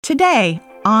Today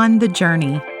on The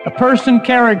Journey. A person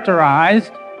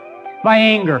characterized by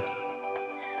anger.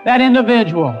 That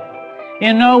individual,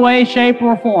 in no way, shape,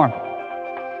 or form,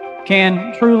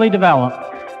 can truly develop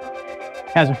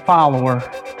as a follower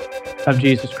of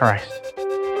Jesus Christ.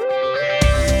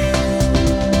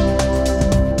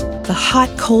 The hot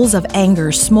coals of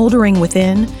anger smoldering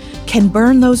within can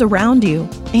burn those around you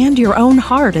and your own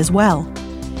heart as well.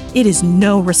 It is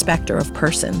no respecter of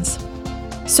persons.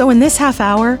 So in this half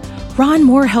hour, Ron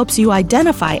Moore helps you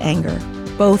identify anger,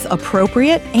 both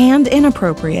appropriate and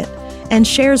inappropriate, and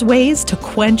shares ways to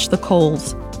quench the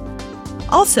coals.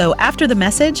 Also, after the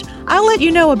message, I'll let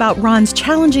you know about Ron's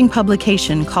challenging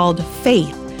publication called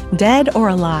Faith, Dead or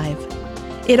Alive.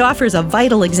 It offers a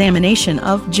vital examination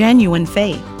of genuine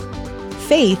faith.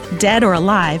 Faith, Dead or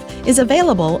Alive is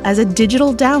available as a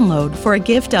digital download for a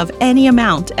gift of any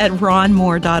amount at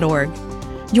ronmoore.org.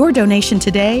 Your donation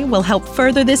today will help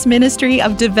further this ministry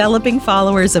of developing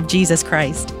followers of Jesus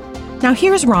Christ. Now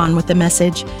here's Ron with the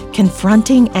message,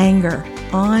 Confronting Anger,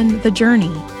 on The Journey.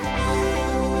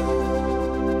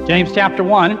 James chapter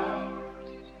 1,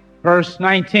 verse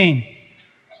 19.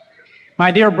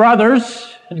 My dear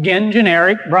brothers, again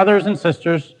generic, brothers and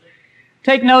sisters,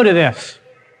 take note of this.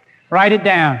 Write it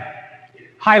down.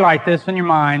 Highlight this in your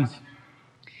minds.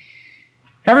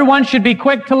 Everyone should be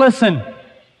quick to listen,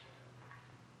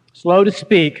 slow to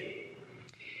speak,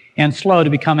 and slow to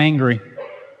become angry.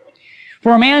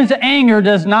 For a man's anger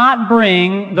does not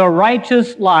bring the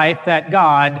righteous life that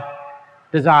God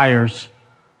desires.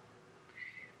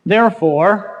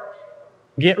 Therefore,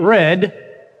 get rid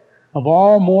of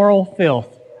all moral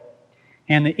filth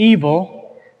and the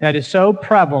evil that is so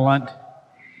prevalent,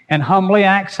 and humbly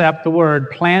accept the word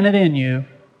planted in you,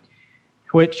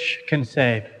 which can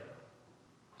save.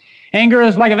 Anger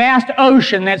is like a vast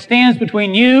ocean that stands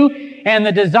between you and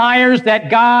the desires that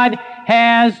God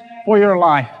has for your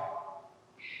life.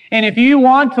 And if you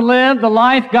want to live the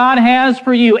life God has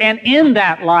for you, and in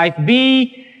that life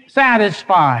be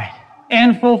satisfied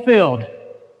and fulfilled,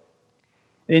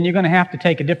 then you're going to have to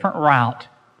take a different route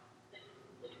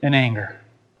than anger.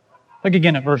 Look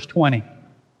again at verse 20.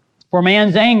 For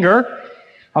man's anger,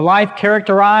 a life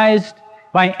characterized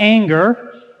by anger,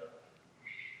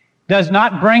 does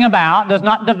not bring about, does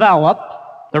not develop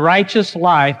the righteous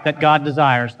life that God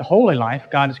desires, the holy life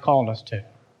God has called us to.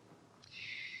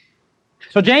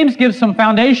 So James gives some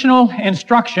foundational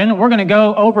instruction. We're going to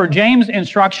go over James'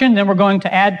 instruction, then we're going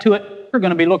to add to it. We're going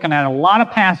to be looking at a lot of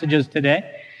passages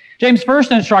today. James' first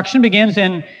instruction begins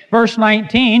in verse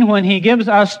 19 when he gives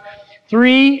us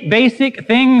three basic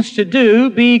things to do: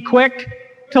 be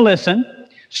quick to listen,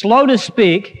 slow to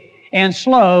speak, and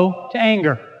slow to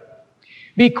anger.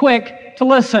 Be quick to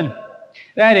listen.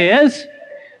 That is,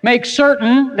 make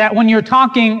certain that when you're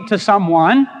talking to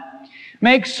someone,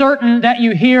 make certain that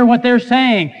you hear what they're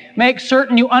saying. Make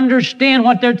certain you understand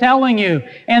what they're telling you.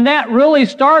 And that really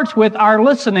starts with our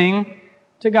listening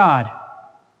to God.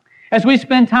 As we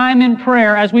spend time in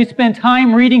prayer, as we spend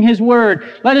time reading His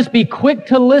Word, let us be quick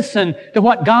to listen to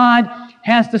what God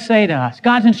has to say to us,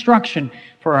 God's instruction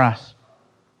for us.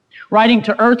 Writing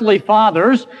to earthly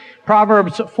fathers,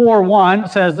 Proverbs 4:1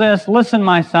 says this, "Listen,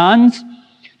 my sons,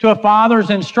 to a father's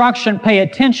instruction, pay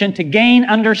attention to gain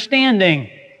understanding."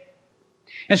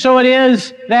 And so it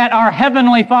is that our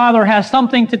Heavenly Father has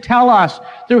something to tell us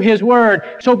through His Word.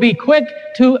 So be quick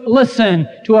to listen,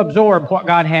 to absorb what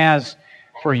God has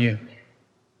for you.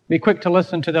 Be quick to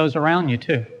listen to those around you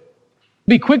too.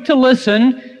 Be quick to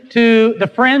listen to the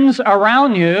friends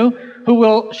around you who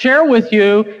will share with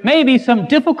you maybe some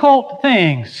difficult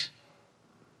things.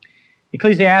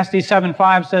 Ecclesiastes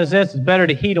 7:5 says this, "It's better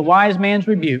to heed a wise man's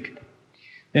rebuke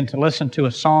than to listen to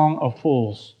a song of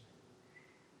fools."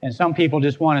 And some people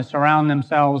just want to surround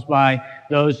themselves by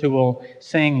those who will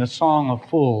sing the song of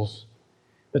fools,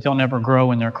 but they'll never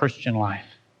grow in their Christian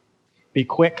life. Be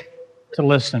quick to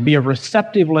listen. Be a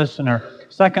receptive listener.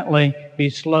 Secondly, be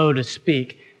slow to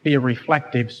speak. Be a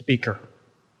reflective speaker.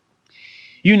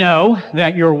 You know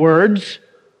that your words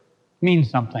mean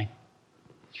something.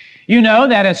 You know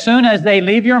that as soon as they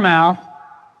leave your mouth,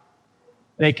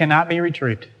 they cannot be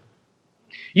retrieved.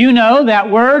 You know that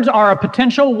words are a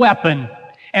potential weapon,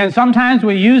 and sometimes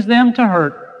we use them to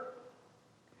hurt.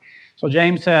 So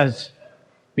James says,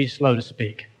 be slow to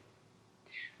speak.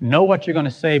 Know what you're going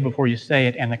to say before you say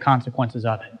it and the consequences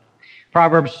of it.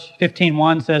 Proverbs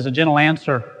 15:1 says, "A gentle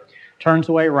answer turns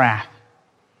away wrath."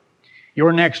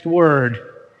 Your next word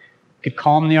could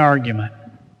calm the argument,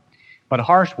 but a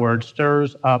harsh word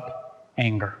stirs up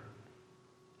anger.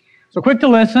 So quick to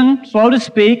listen, slow to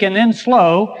speak, and then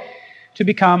slow to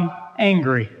become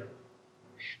angry.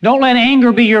 Don't let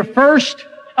anger be your first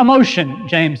emotion,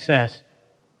 James says.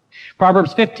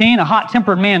 Proverbs 15, a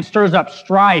hot-tempered man stirs up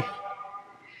strife,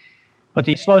 but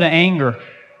the slow to anger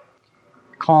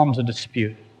calms a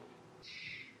dispute.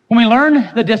 When we learn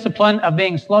the discipline of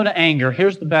being slow to anger,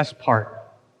 here's the best part.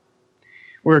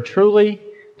 We're truly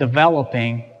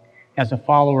developing as a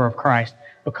follower of Christ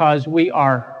because we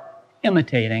are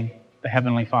imitating the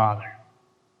Heavenly Father.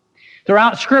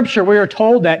 Throughout Scripture, we are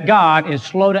told that God is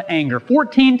slow to anger.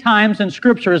 14 times in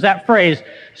Scripture is that phrase,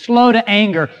 slow to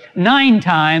anger. 9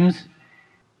 times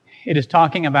it is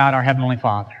talking about our Heavenly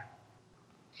Father.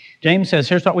 James says,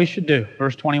 here's what we should do.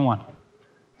 Verse 21.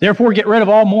 Therefore, get rid of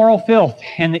all moral filth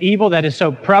and the evil that is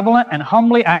so prevalent, and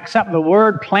humbly accept the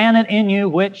word planted in you,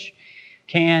 which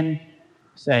can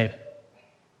save.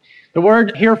 The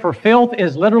word here for filth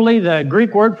is literally the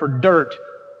Greek word for dirt.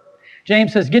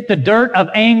 James says, get the dirt of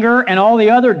anger and all the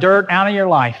other dirt out of your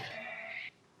life,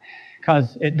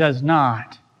 because it does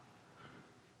not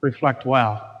reflect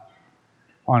well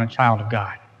on a child of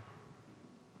God.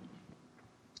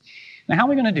 Now, how are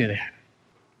we going to do that?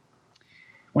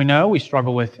 We know we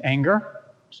struggle with anger,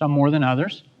 some more than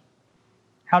others.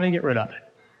 How do you get rid of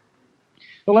it?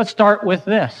 So let's start with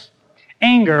this.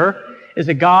 Anger is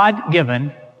a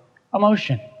God-given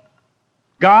emotion.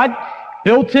 God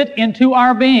built it into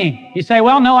our being. You say,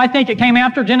 well, no, I think it came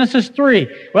after Genesis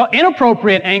 3. Well,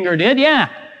 inappropriate anger did, yeah.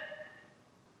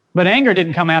 But anger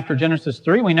didn't come after Genesis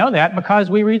 3. We know that because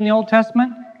we read in the Old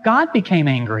Testament, God became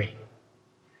angry.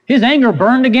 His anger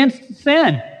burned against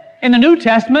sin. In the New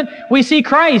Testament, we see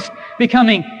Christ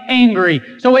becoming angry.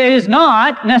 So it is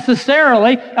not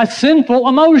necessarily a sinful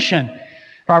emotion.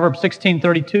 Proverbs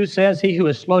 16:32 says, he who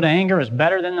is slow to anger is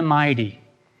better than the mighty.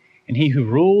 And he who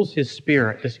rules his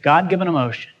spirit, this God-given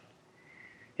emotion,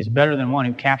 is better than one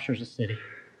who captures a city.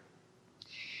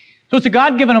 So it's a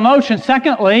God-given emotion.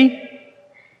 Secondly,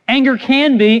 anger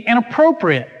can be an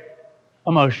appropriate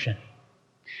emotion.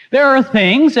 There are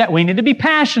things that we need to be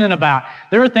passionate about.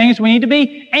 There are things we need to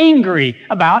be angry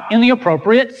about in the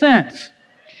appropriate sense.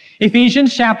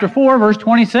 Ephesians chapter 4, verse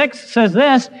 26 says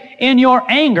this, in your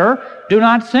anger, do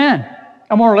not sin.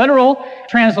 A more literal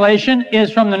translation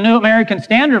is from the New American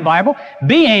Standard Bible,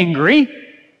 be angry,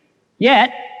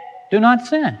 yet do not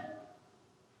sin.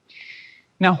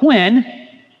 Now, when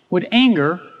would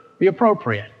anger be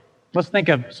appropriate? Let's think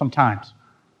of some times.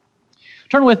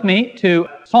 Turn with me to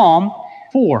Psalm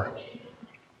 4.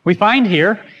 We find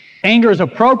here anger is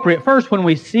appropriate first when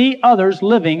we see others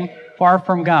living far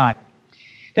from God.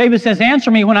 David says,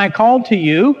 answer me when I call to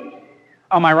you,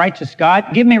 O my righteous God.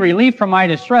 Give me relief from my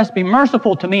distress. Be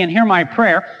merciful to me and hear my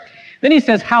prayer. Then he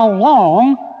says, how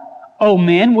long, O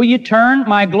men, will you turn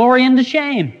my glory into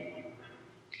shame?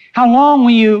 How long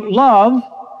will you love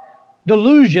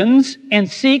delusions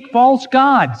and seek false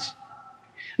gods?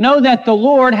 Know that the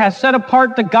Lord has set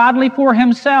apart the godly for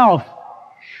himself.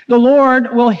 The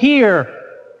Lord will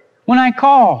hear when I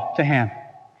call to him.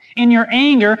 In your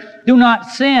anger, do not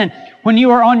sin. When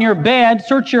you are on your bed,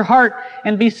 search your heart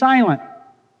and be silent.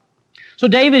 So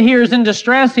David here is in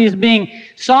distress. He is being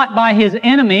sought by his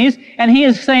enemies, and he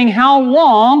is saying, how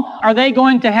long are they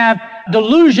going to have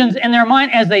delusions in their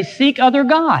mind as they seek other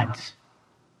gods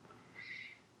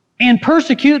and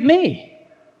persecute me?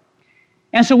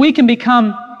 And so we can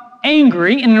become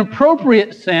angry in an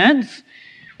appropriate sense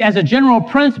as a general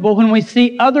principle when we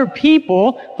see other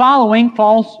people following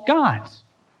false gods.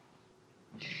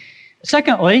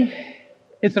 Secondly,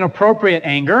 it's an appropriate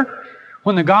anger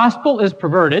when the gospel is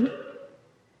perverted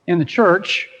and the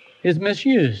church is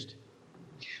misused.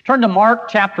 Turn to Mark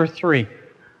chapter 3.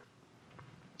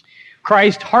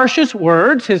 Christ's harshest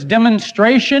words, his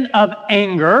demonstration of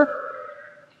anger,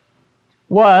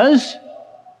 was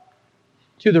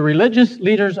to the religious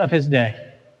leaders of his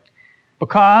day,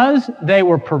 because they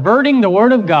were perverting the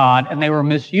Word of God and they were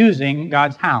misusing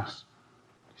God's house.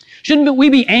 Shouldn't we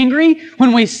be angry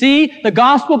when we see the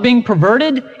gospel being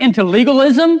perverted into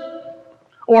legalism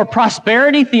or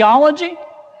prosperity theology?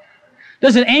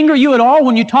 Does it anger you at all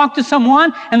when you talk to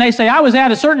someone and they say, I was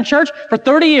at a certain church for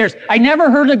 30 years. I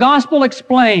never heard the gospel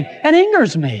explained. That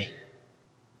angers me.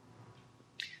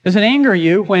 Does it anger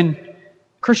you when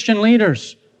Christian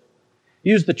leaders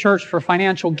use the church for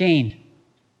financial gain?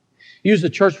 Use the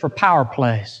church for power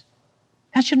plays?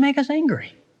 That should make us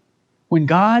angry. When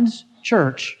God's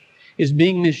church is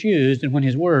being misused and when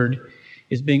His Word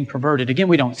is being perverted. Again,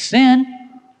 we don't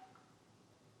sin.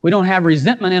 We don't have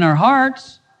resentment in our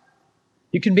hearts.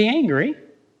 You can be angry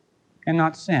and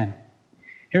not sin.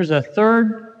 Here's a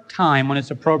third time when it's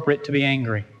appropriate to be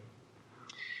angry.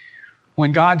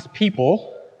 When God's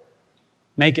people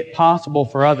make it possible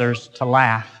for others to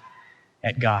laugh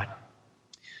at God.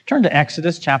 Turn to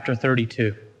Exodus chapter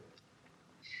 32.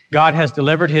 God has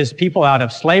delivered his people out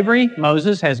of slavery.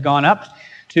 Moses has gone up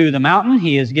to the mountain.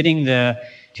 He is getting the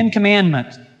 10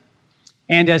 Commandments.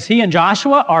 And as he and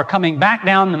Joshua are coming back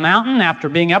down the mountain after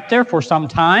being up there for some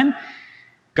time,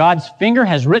 God's finger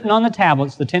has written on the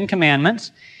tablets the 10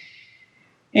 Commandments.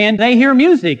 And they hear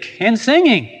music and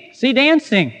singing, see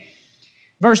dancing.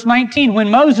 Verse 19,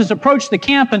 when Moses approached the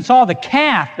camp and saw the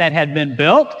calf that had been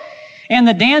built and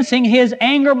the dancing, his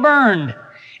anger burned.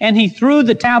 And he threw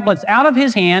the tablets out of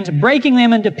his hands, breaking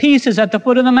them into pieces at the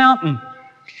foot of the mountain.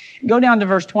 Go down to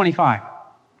verse 25.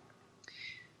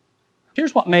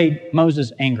 Here's what made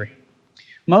Moses angry.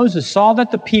 Moses saw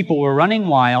that the people were running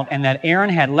wild and that Aaron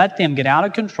had let them get out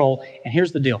of control. And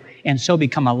here's the deal. And so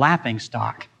become a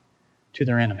laughingstock to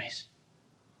their enemies.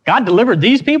 God delivered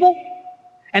these people,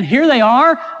 and here they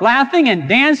are laughing and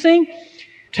dancing.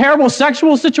 Terrible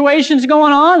sexual situations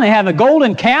going on. They have a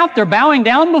golden calf they're bowing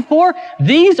down before.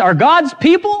 These are God's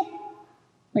people.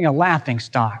 Like a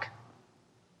laughingstock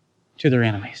to their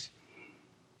enemies.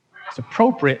 It's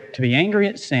appropriate to be angry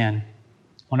at sin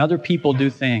when other people do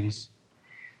things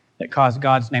that cause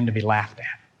God's name to be laughed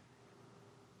at.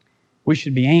 We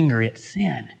should be angry at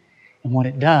sin and what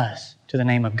it does to the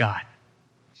name of God.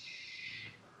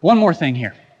 One more thing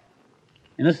here,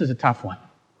 and this is a tough one.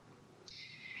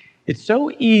 It's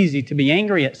so easy to be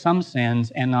angry at some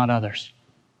sins and not others.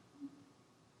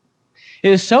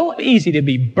 It is so easy to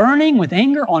be burning with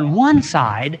anger on one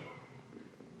side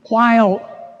while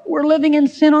we're living in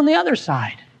sin on the other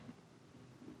side.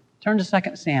 Turn to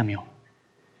 2 Samuel,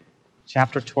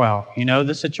 chapter 12. You know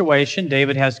the situation.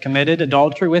 David has committed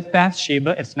adultery with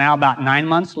Bathsheba. It's now about 9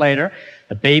 months later.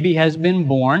 The baby has been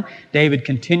born. David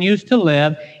continues to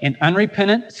live in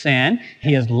unrepentant sin.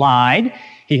 He has lied.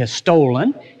 He has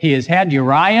stolen. He has had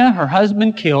Uriah, her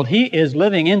husband, killed. He is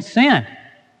living in sin.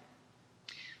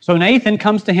 So Nathan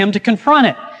comes to him to confront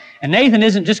it. And Nathan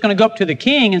isn't just going to go up to the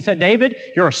king and say, David,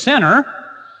 you're a sinner.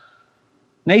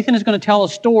 Nathan is going to tell a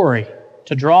story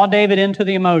to draw David into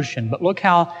the emotion. But look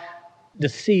how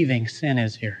deceiving sin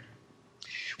is here.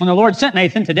 When the Lord sent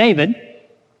Nathan to David,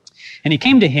 and he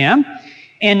came to him,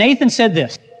 and Nathan said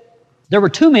this, there were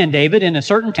 2 men, David, in a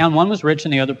certain town. One was rich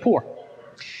and the other poor.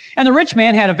 And the rich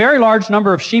man had a very large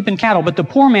number of sheep and cattle, but the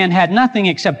poor man had nothing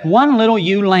except one little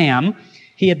ewe lamb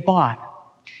he had bought.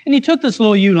 And he took this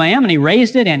little ewe lamb and he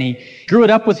raised it and he grew it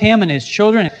up with him and his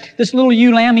children. This little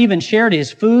ewe lamb even shared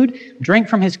his food, drank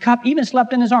from his cup, even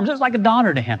slept in his arms. It was like a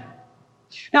daughter to him.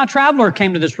 Now a traveler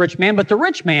came to this rich man, but the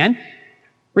rich man,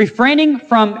 refraining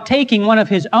from taking one of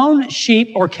his own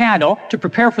sheep or cattle to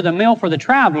prepare for the meal for the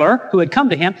traveler who had come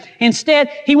to him, instead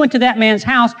he went to that man's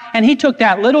house and he took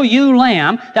that little ewe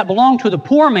lamb that belonged to the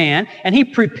poor man and he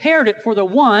prepared it for the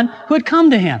one who had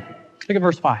come to him. Look at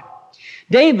verse 5.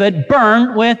 David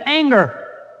burned with anger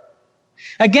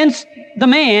against the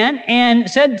man and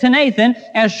said to Nathan,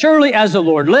 as surely as the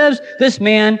Lord lives, this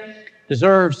man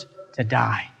deserves to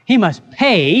die. He must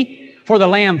pay for the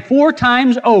lamb 4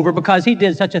 times over because he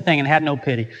did such a thing and had no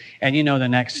pity. And you know the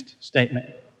next statement,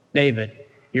 David,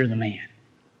 you're the man.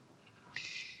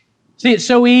 See, it's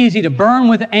so easy to burn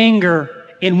with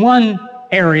anger in one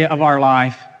area of our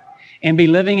life and be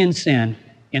living in sin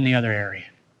in the other area.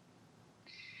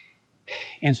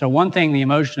 And so one thing the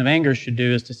emotion of anger should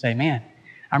do is to say, man,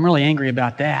 I'm really angry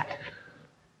about that.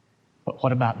 But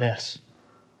what about this?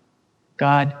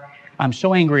 God, I'm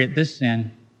so angry at this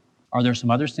sin. Are there some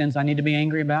other sins I need to be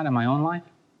angry about in my own life?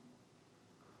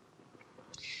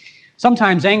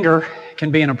 Sometimes anger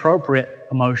can be an appropriate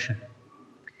emotion.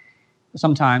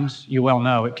 Sometimes, you well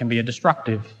know, it can be a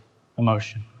destructive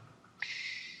emotion.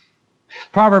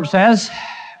 Proverbs says,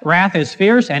 wrath is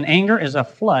fierce and anger is a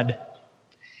flood.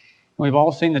 We've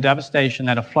all seen the devastation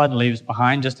that a flood leaves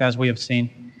behind, just as we have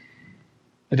seen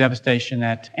the devastation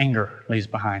that anger leaves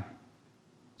behind.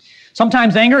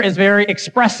 Sometimes anger is very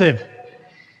expressive.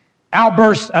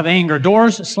 Outbursts of anger,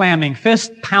 doors slamming, fists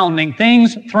pounding,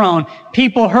 things thrown,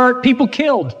 people hurt, people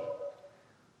killed.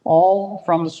 All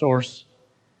from the source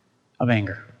of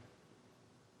anger.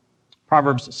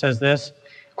 Proverbs says this,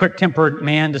 a quick-tempered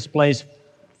man displays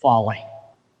folly.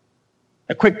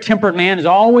 A quick-tempered man is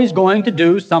always going to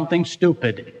do something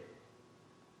stupid.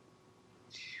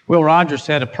 Will Rogers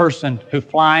said, a person who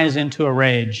flies into a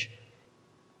rage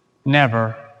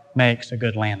never makes a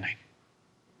good landing.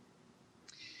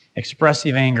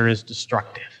 Expressive anger is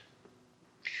destructive.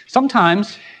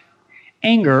 Sometimes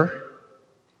anger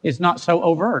is not so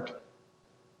overt.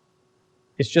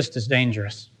 It's just as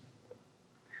dangerous.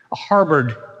 A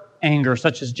harbored anger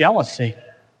such as jealousy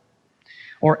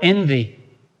or envy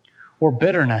or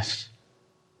bitterness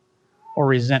or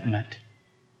resentment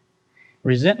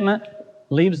Resentment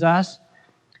leaves us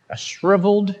a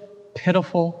shriveled,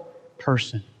 pitiful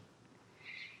person.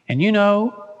 And you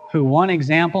know who one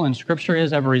example in Scripture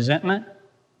is of resentment?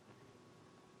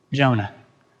 Jonah.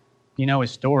 You know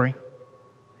his story.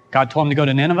 God told him to go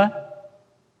to Nineveh,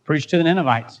 preach to the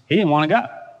Ninevites. He didn't want to go.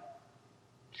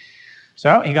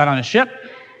 So he got on a ship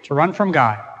to run from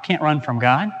God. Can't run from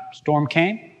God. Storm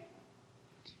came.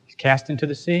 He's cast into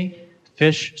the sea. The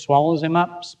fish swallows him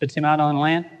up, spits him out on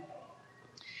land.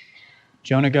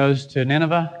 Jonah goes to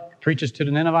Nineveh, preaches to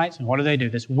the Ninevites, and what do?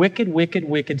 This wicked, wicked,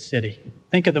 wicked city.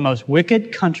 Think of the most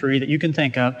wicked country that you can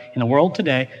think of in the world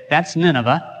today. That's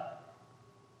Nineveh.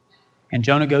 And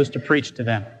Jonah goes to preach to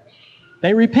them.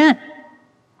 They repent.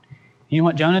 You know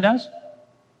what Jonah does?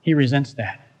 He resents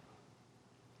that.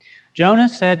 Jonah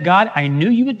said, God, I knew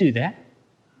you would do that.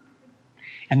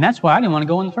 And that's why I didn't want to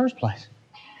go in the first place.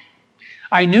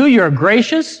 I knew you're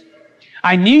gracious.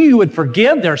 I knew you would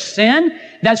forgive their sin.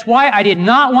 That's why I did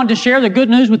not want to share the good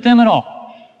news with them at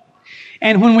all.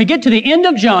 And when we get to the end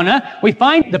of Jonah, we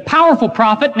find the powerful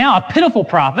prophet, now a pitiful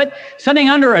prophet, sitting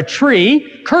under a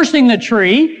tree, cursing the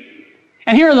tree.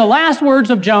 And here are the last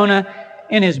words of Jonah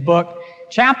in his book,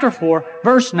 chapter 4,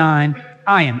 verse 9,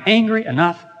 I am angry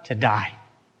enough to die.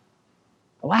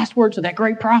 The last words of that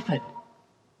great prophet,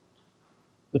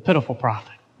 the pitiful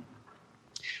prophet.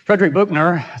 Frederick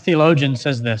Buechner, a theologian,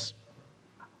 says this,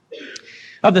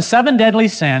 of the 7 deadly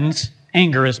sins,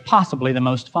 anger is possibly the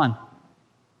most fun.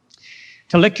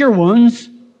 To lick your wounds,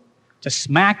 to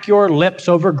smack your lips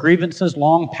over grievances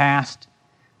long past,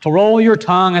 to roll your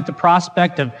tongue at the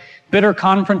prospect of bitter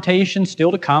confrontation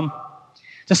still to come,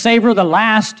 to savor the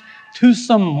last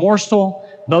toothsome morsel,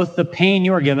 both the pain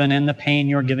you are given and the pain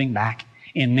you are giving back,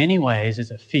 in many ways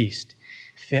is a feast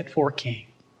fit for a king.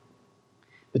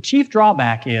 The chief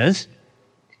drawback is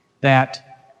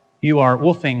that you are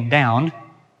wolfing down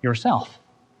yourself.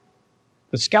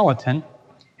 The skeleton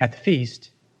at the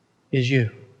feast is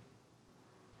you.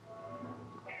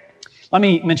 Let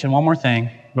me mention one more thing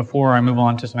before I move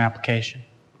on to some application.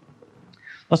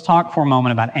 Let's talk for a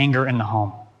moment about anger in the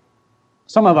home.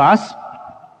 Some of us,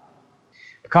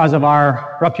 because of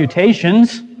our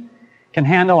reputations, can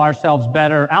handle ourselves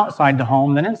better outside the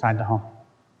home than inside the home.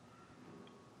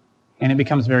 And it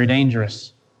becomes very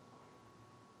dangerous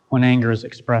when anger is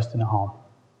expressed in the home.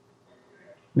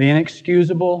 The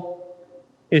inexcusable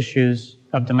issues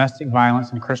of domestic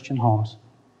violence in Christian homes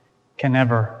can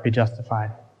never be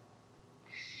justified.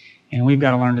 And we've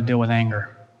got to learn to deal with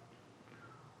anger,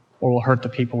 or we'll hurt the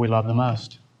people we love the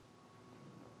most.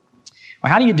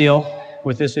 Well, how do you deal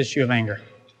with this issue of anger?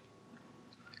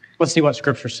 Let's see what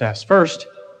Scripture says. First,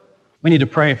 we need to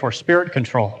pray for spirit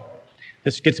control.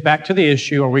 This gets back to the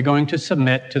issue, are we going to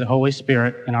submit to the Holy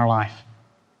Spirit in our life?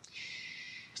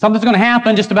 Something's going to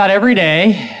happen just about every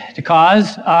day to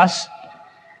cause us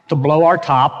to blow our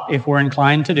top if we're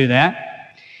inclined to do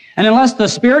that. And unless the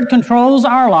Spirit controls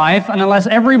our life, and unless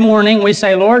every morning we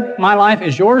say, Lord, my life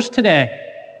is yours today.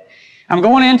 I'm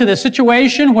going into the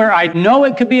situation where I know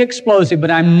it could be explosive,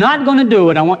 but I'm not going to do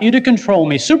it. I want you to control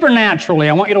me. Supernaturally,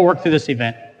 I want you to work through this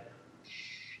event.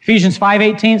 Ephesians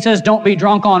 5:18 says, don't be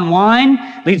drunk on wine,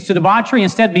 leads to debauchery.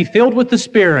 Instead, be filled with the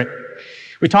Spirit.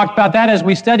 We talked about that as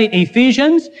we studied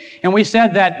Ephesians, and we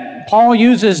said that Paul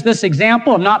uses this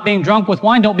example of not being drunk with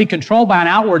wine. Don't be controlled by an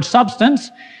outward substance.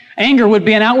 Anger would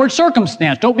be an outward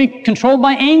circumstance. Don't be controlled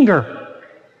by anger.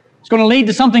 It's going to lead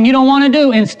to something you don't want to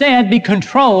do. Instead, be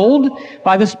controlled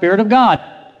by the Spirit of God.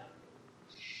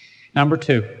 Number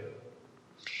 2,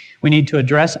 we need to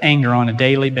address anger on a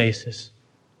daily basis.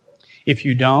 If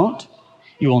you don't,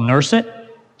 you will nurse it.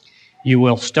 You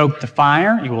will stoke the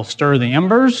fire. You will stir the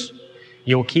embers.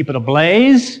 You will keep it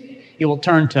ablaze. It will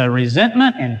turn to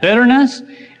resentment and bitterness,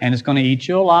 and it's going to eat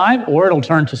you alive, or it'll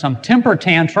turn to some temper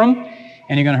tantrum,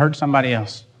 and you're going to hurt somebody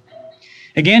else.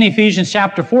 Again, Ephesians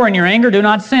chapter 4, in your anger, do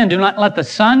not sin. Do not let the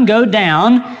sun go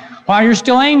down while you're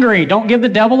still angry. Don't give the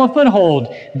devil a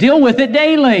foothold. Deal with it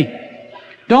daily.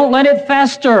 Don't let it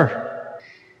fester.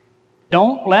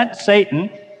 Don't let Satan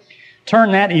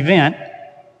turn that event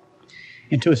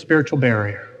into a spiritual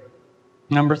barrier.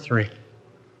 Number 3,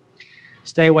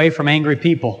 stay away from angry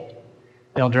people.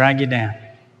 They'll drag you down.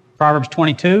 Proverbs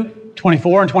 22,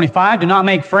 24, and 25, do not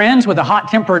make friends with a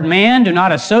hot-tempered man. Do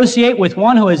not associate with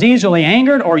one who is easily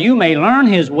angered, or you may learn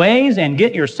his ways and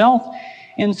get yourself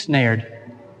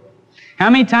ensnared. How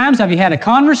many times have you had a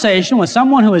conversation with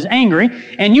someone who is angry,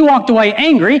 and you walked away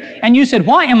angry, and you said,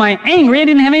 why am I angry? I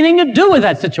didn't have anything to do with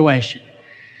that situation.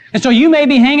 And so you may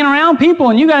be hanging around people,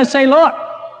 and you got to say, look,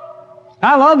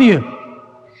 I love you,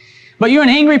 But you're an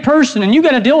angry person, and you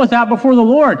got to deal with that before the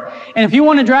Lord. And if you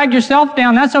want to drag yourself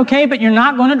down, that's okay, but you're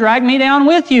not going to drag me down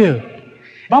with you.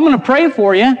 I'm going to pray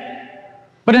for you,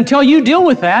 but until you deal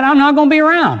with that, I'm not going to be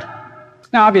around.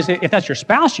 Now, obviously, if that's your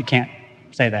spouse, you can't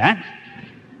say that.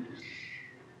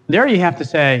 There you have to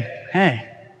say, hey,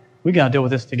 we got to deal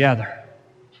with this together.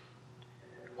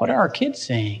 What are our kids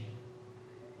seeing?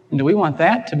 And do we want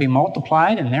that to be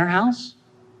multiplied in their house?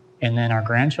 And then our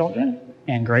grandchildren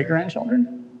and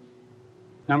great-grandchildren?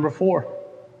 Number 4,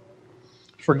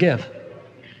 forgive.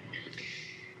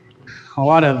 A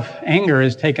lot of anger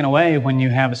is taken away when you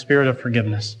have a spirit of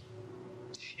forgiveness.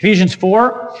 Ephesians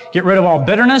 4, get rid of all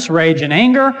bitterness, rage and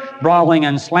anger, brawling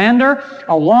and slander,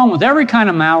 along with every kind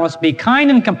of malice. Be kind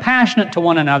and compassionate to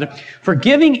one another,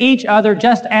 forgiving each other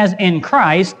just as in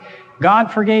Christ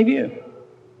God forgave you.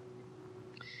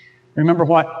 Remember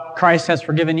what Christ has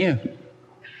forgiven you.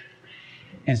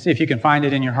 And see if you can find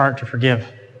it in your heart to forgive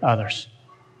others.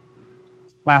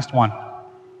 Last one.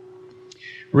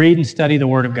 Read and study the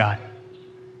Word of God.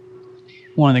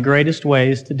 One of the greatest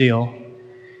ways to deal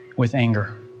with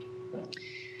anger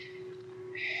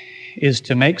is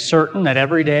to make certain that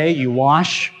every day you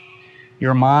wash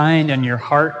your mind and your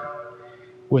heart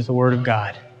with the Word of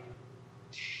God.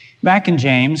 Back in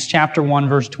James chapter 1,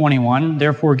 verse 21,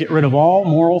 therefore get rid of all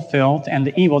moral filth and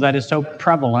the evil that is so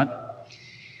prevalent,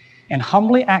 and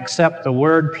humbly accept the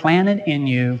word planted in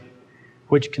you,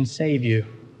 which can save you.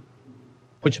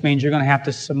 Which means you're going to have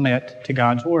to submit to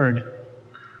God's Word.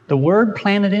 The Word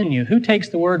planted in you. Who takes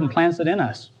the Word and plants it in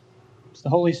us? It's the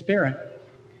Holy Spirit.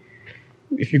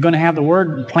 If you're going to have the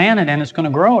Word planted and it's going to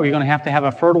grow, you're going to have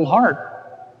a fertile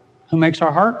heart. Who makes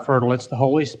our heart fertile? It's the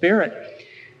Holy Spirit.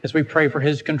 As we pray for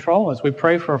His control, as we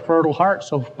pray for a fertile heart.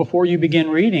 So before you begin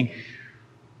reading,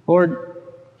 Lord,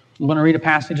 I'm going to read a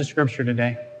passage of Scripture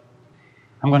today.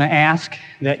 I'm going to ask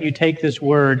that you take this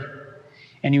Word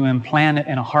and you implant it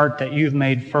in a heart that you've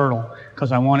made fertile,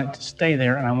 because I want it to stay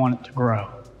there and I want it to grow.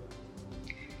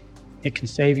 It can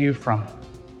save you from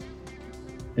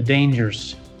the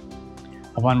dangers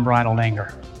of unbridled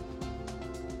anger.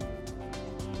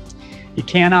 You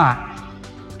cannot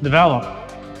develop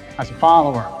as a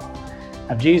follower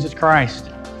of Jesus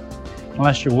Christ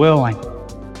unless you're willing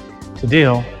to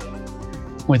deal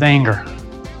with anger.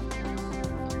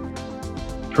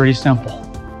 Pretty simple,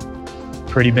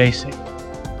 pretty basic.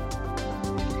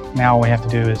 Now all we have to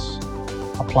do is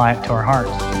apply it to our hearts.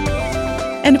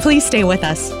 And please stay with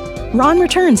us. Ron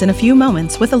returns in a few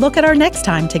moments with a look at our next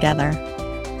time together.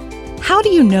 How do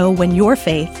you know when your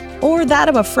faith, or that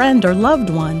of a friend or loved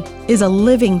one, is a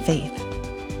living faith?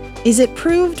 Is it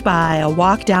proved by a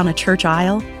walk down a church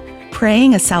aisle,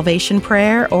 praying a salvation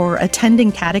prayer, or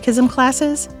attending catechism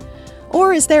classes?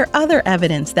 Or is there other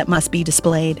evidence that must be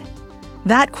displayed?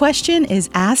 That question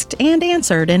is asked and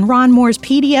answered in Ron Moore's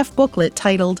PDF booklet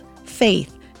titled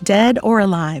Faith, Dead or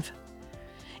Alive.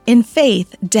 In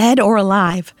Faith, Dead or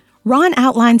Alive, Ron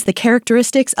outlines the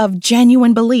characteristics of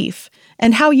genuine belief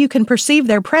and how you can perceive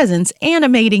their presence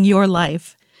animating your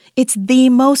life. It's the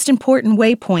most important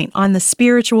waypoint on the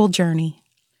spiritual journey.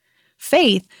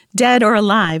 Faith, Dead or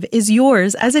Alive is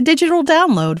yours as a digital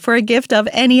download for a gift of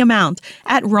any amount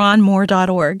at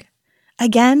ronmoore.org.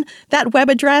 Again, that web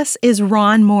address is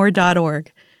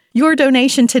ronmoore.org. Your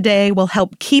donation today will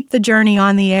help keep the journey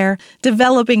on the air,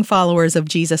 developing followers of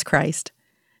Jesus Christ.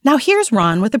 Now here's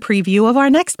Ron with a preview of our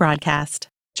next broadcast.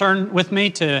 Turn with me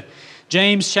to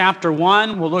James chapter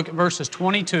 1. We'll look at verses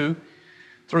 22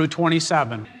 through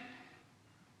 27.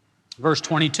 Verse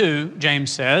 22,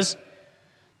 James says,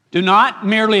 do not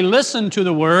merely listen to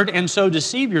the word and so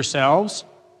deceive yourselves.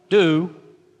 Do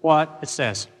what it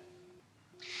says.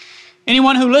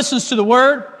 Anyone who listens to the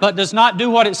word but does not do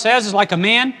what it says is like a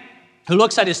man who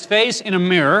looks at his face in a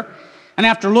mirror and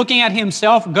after looking at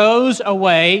himself goes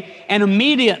away and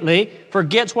immediately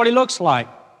forgets what he looks like.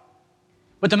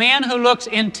 But the man who looks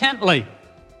intently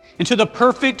into the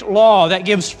perfect law that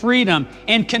gives freedom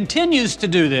and continues to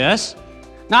do this,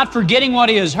 not forgetting what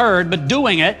he has heard but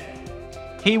doing it,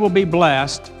 he will be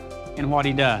blessed in what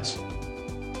he does.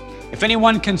 If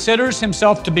anyone considers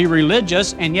himself to be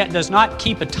religious and yet does not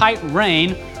keep a tight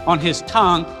rein on his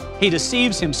tongue, he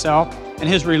deceives himself and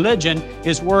his religion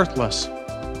is worthless.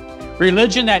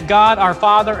 Religion that God our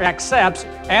Father accepts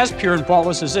as pure and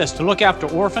faultless is this, to look after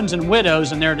orphans and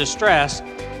widows in their distress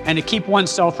and to keep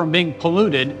oneself from being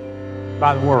polluted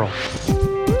by the world.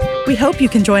 We hope you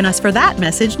can join us for that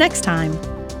message next time.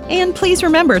 And please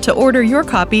remember to order your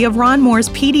copy of Ron Moore's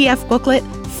PDF booklet,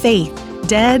 Faith,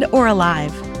 Dead or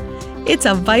Alive. It's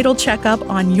a vital checkup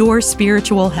on your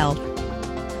spiritual health.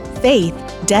 Faith,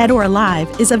 Dead or Alive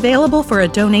is available for a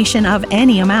donation of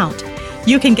any amount.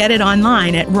 You can get it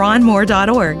online at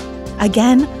ronmoore.org.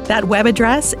 Again, that web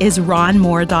address is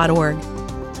ronmoore.org.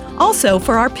 Also,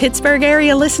 for our Pittsburgh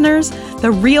area listeners,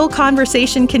 the Real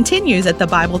Conversation continues at the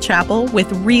Bible Chapel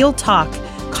with Real Talk,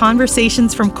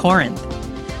 Conversations from Corinth.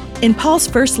 In Paul's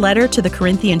first letter to the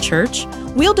Corinthian church,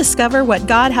 we'll discover what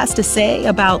God has to say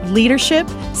about leadership,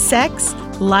 sex,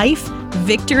 life,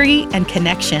 victory, and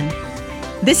connection.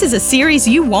 This is a series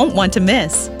you won't want to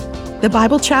miss. The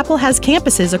Bible Chapel has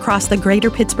campuses across the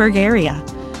greater Pittsburgh area.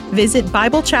 Visit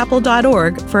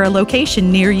biblechapel.org for a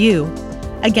location near you.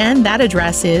 Again, that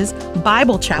address is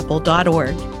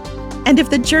biblechapel.org. And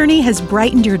if the journey has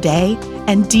brightened your day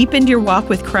and deepened your walk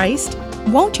with Christ,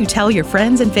 won't you tell your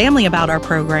friends and family about our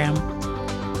program?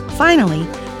 Finally,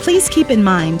 please keep in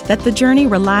mind that the journey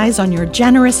relies on your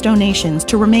generous donations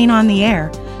to remain on the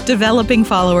air, developing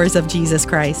followers of Jesus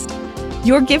Christ.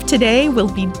 Your gift today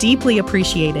will be deeply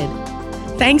appreciated.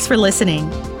 Thanks for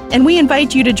listening, and we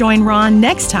invite you to join Ron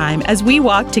next time as we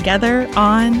walk together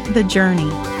on the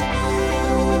journey.